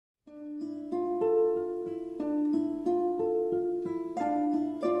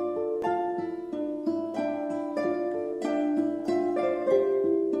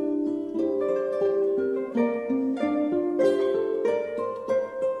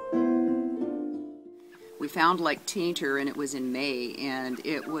found Lake Tainter, and it was in May, and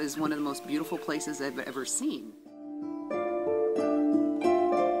it was one of the most beautiful places I've ever seen.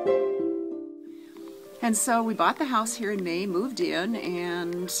 And so we bought the house here in May, moved in,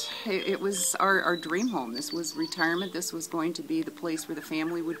 and it was our dream home. This was retirement. This was going to be the place where the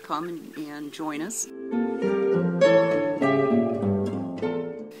family would come and join us.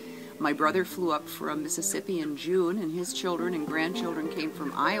 My brother flew up from Mississippi in June, and his children and grandchildren came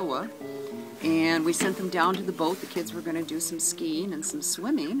from Iowa. And we sent them down to the boat. The kids were going to do some skiing and some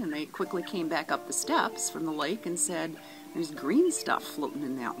swimming, and they quickly came back up the steps from the lake and said, "There's green stuff floating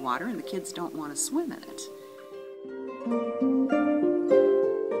in that water, and the kids don't want to swim in it."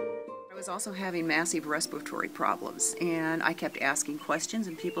 I was also having massive respiratory problems, and I kept asking questions,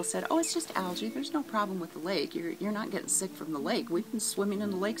 and people said, "Oh, it's just algae. There's no problem with the lake. You're not getting sick from the lake. We've been swimming in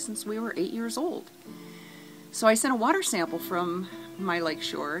the lake since we were 8 years old." So I sent a water sample from my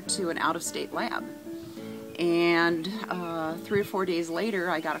lakeshore to an out-of-state lab. And 3 or 4 days later,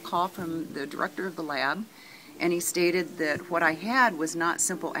 I got a call from the director of the lab, and he stated that what I had was not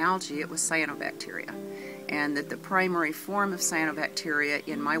simple algae, it was cyanobacteria, and that the primary form of cyanobacteria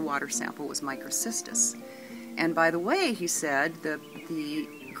in my water sample was microcystis. And by the way, he said, the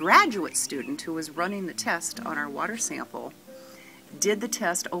graduate student who was running the test on our water sample did the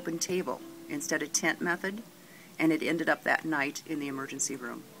test open table instead of tent method, and it ended up that night in the emergency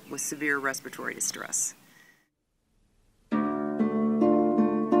room with severe respiratory distress.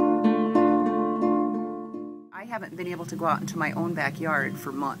 I haven't been able to go out into my own backyard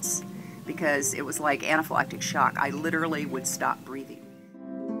for months because it was like anaphylactic shock. I literally would stop breathing.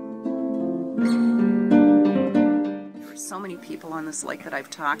 There were so many people on this lake that I've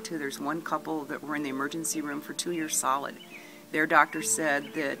talked to. There's one couple that were in the emergency room for 2 years solid. Their doctor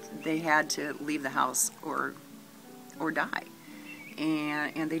said that they had to leave the house or die,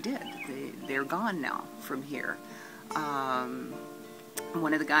 and they did. They're gone now from here.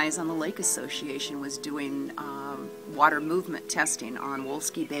 One of the guys on the Lake Association was doing water movement testing on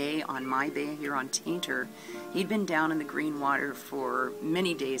Wolski Bay, on my bay here on Tainter. He'd been down in the green water for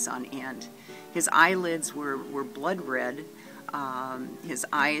many days on end. His eyelids were blood red. His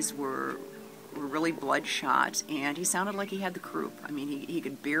eyes were really bloodshot, and he sounded like he had the croup. I mean, he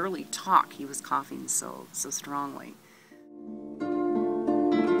could barely talk. He was coughing so strongly.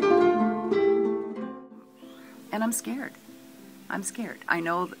 And I'm scared. I'm scared. I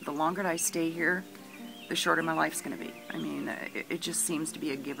know that the longer I stay here, the shorter my life's going to be. I mean, it just seems to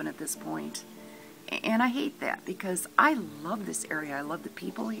be a given at this point. And I hate that because I love this area. I love the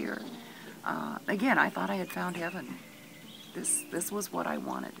people here. Again, I thought I had found heaven. This was what I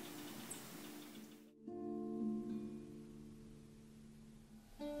wanted.